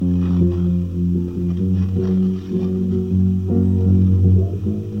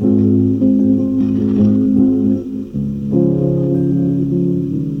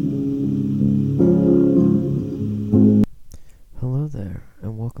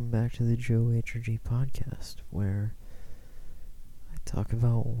welcome back to the Joe HRG podcast, where I talk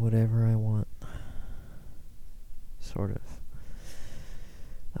about whatever I want. Sort of.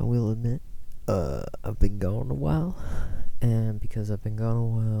 I will admit, I've been gone a while, and because I've been gone a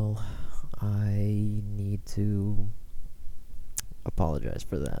while, I need to apologize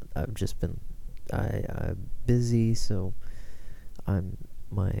for that. I've just been, I'm busy, so my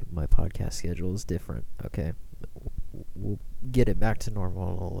podcast schedule is different. Okay, we'll get it back to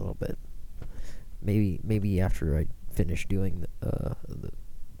normal in a little bit. Maybe after I finish doing the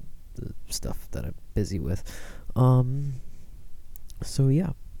stuff that I'm busy with. So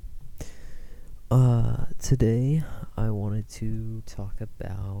yeah. Today I wanted to talk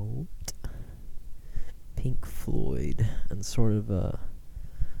about Pink Floyd and sort of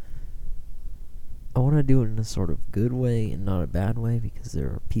I want to do it in a sort of good way and not a bad way, because there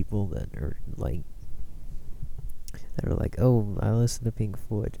are people that are like, oh, I listen to Pink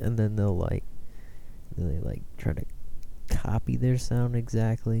Floyd, and then they try to copy their sound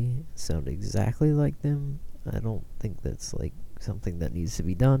exactly like them. I don't think that's like something that needs to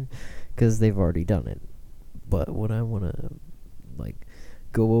be done, because they've already done it. But what I want to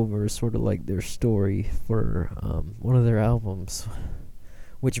go over is sort of like their story for one of their albums,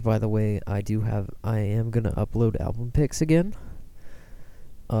 which, by the way, I am gonna upload album pics again.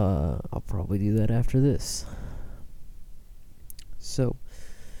 I'll probably do that after this. So,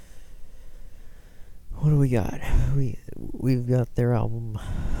 what do we got? We've got their album,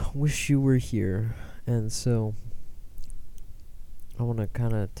 Wish You Were Here, and so I want to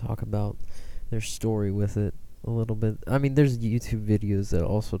kind of talk about their story with it a little bit. I mean, there's YouTube videos that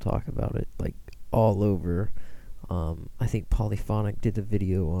also talk about it, like, all over. I think Polyphonic did a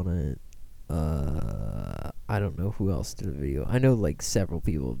video on it. I don't know who else did a video. I know, like, several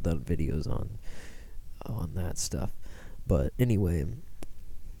people have done videos on that stuff. But anyway,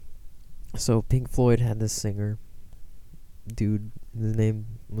 so Pink Floyd had this singer, dude, his name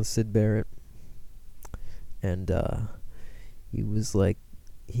was Syd Barrett, and he was like,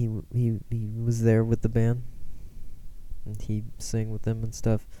 he was there with the band, and he sang with them and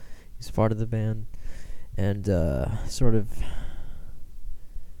stuff. He's part of the band, and sort of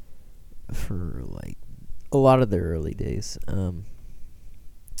for like a lot of their early days,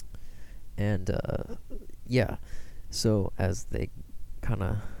 yeah. So as they kind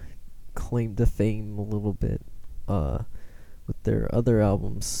of claimed to fame a little bit with their other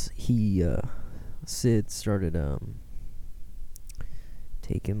albums, Syd started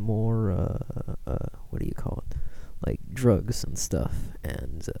taking more what do you call it, like drugs and stuff,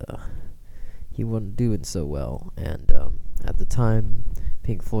 and he wasn't doing so well. And at the time,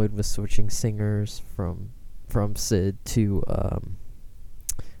 Pink Floyd was switching singers from Syd to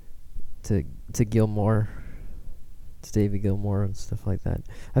Gilmour, to David Gilmour and stuff like that.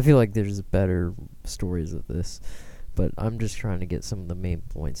 I feel like there's better stories of this, but I'm just trying to get some of the main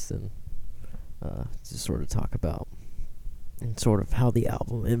points to sort of talk about, and sort of how the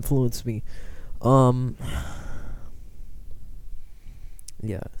album influenced me.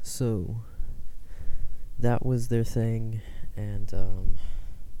 Yeah, so that was their thing, and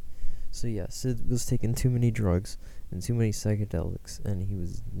so yeah, Syd was taking too many drugs and too many psychedelics, and he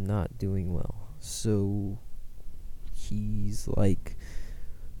was not doing well. So he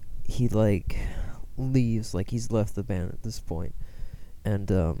leaves, like he's left the band at this point, and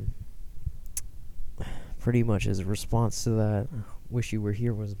pretty much as a response to that, Wish You Were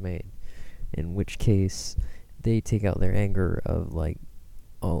Here was made, in which case they take out their anger of like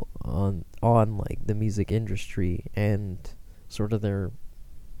on like the music industry and sort of their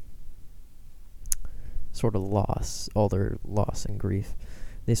sort of loss, all their loss and grief.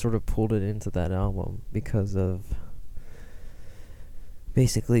 They sort of pulled it into that album because they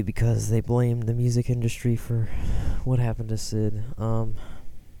blamed the music industry for what happened to Syd, and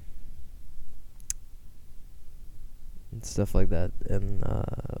stuff like that, and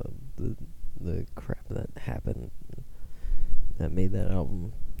the crap that happened that made that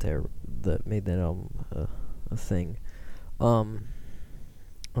album a thing. And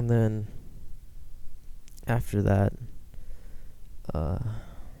then after that,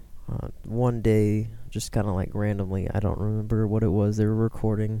 one day, just kind of like randomly, I don't remember what it was, they were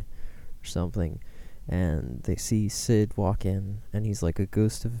recording or something, and they see Syd walk in, and he's like a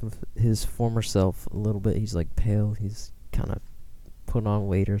ghost of his former self a little bit. He's like pale, he's kind of put on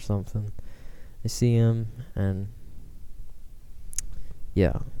weight or something. They see him, and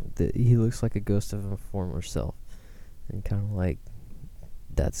yeah, he looks like a ghost of a former self, and kind of like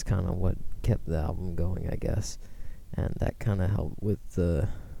that's kind of what kept the album going, I guess, and that kind of helped with the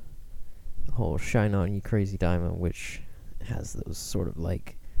whole Shine On You Crazy Diamond, which has those sort of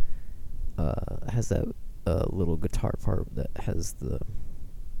like has that little guitar part that has the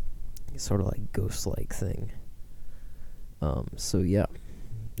sort of like ghost-like thing. So yeah,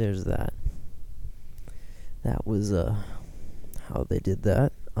 there's that. That was how they did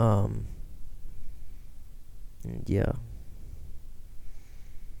that. And yeah,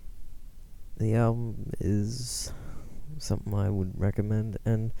 the album is something I would recommend,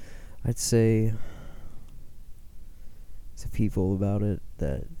 and I'd say to people about it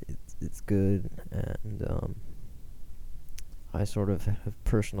that it's good, and I sort of have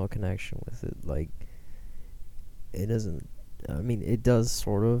personal connection with it. Like, it doesn't. I mean, it does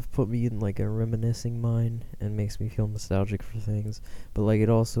sort of put me in like a reminiscing mind and makes me feel nostalgic for things, but like it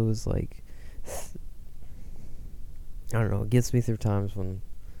also is like, I don't know, it gets me through times when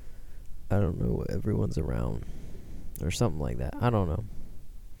I don't know everyone's around or something like that. I don't know.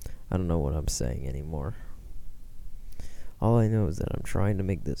 I don't know what I'm saying anymore. All I know is that I'm trying to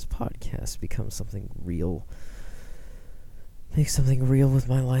make this podcast become something real. Make something real with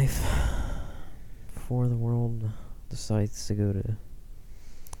my life before the world decides to go to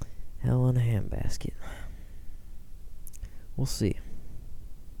hell in a handbasket. We'll see.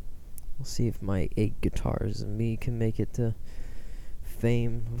 We'll see if my 8 guitars and me can make it to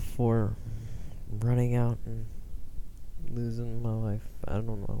fame before running out and losing my life. I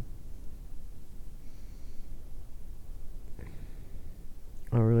don't know.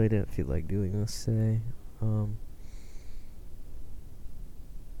 I really didn't feel like doing this today.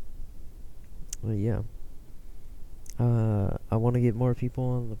 But yeah. I want to get more people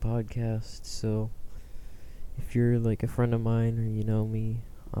on the podcast, so if you're like a friend of mine or you know me,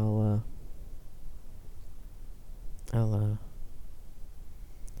 I'll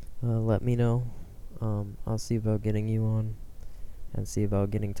let me know. I'll see about getting you on and see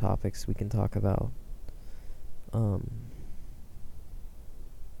about getting topics we can talk about.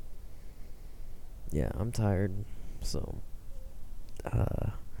 Yeah, I'm tired, so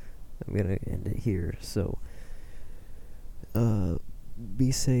I'm gonna end it here. So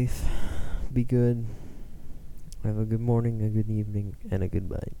be safe, be good, have a good morning, a good evening, and a good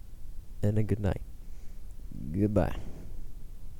night. Goodbye.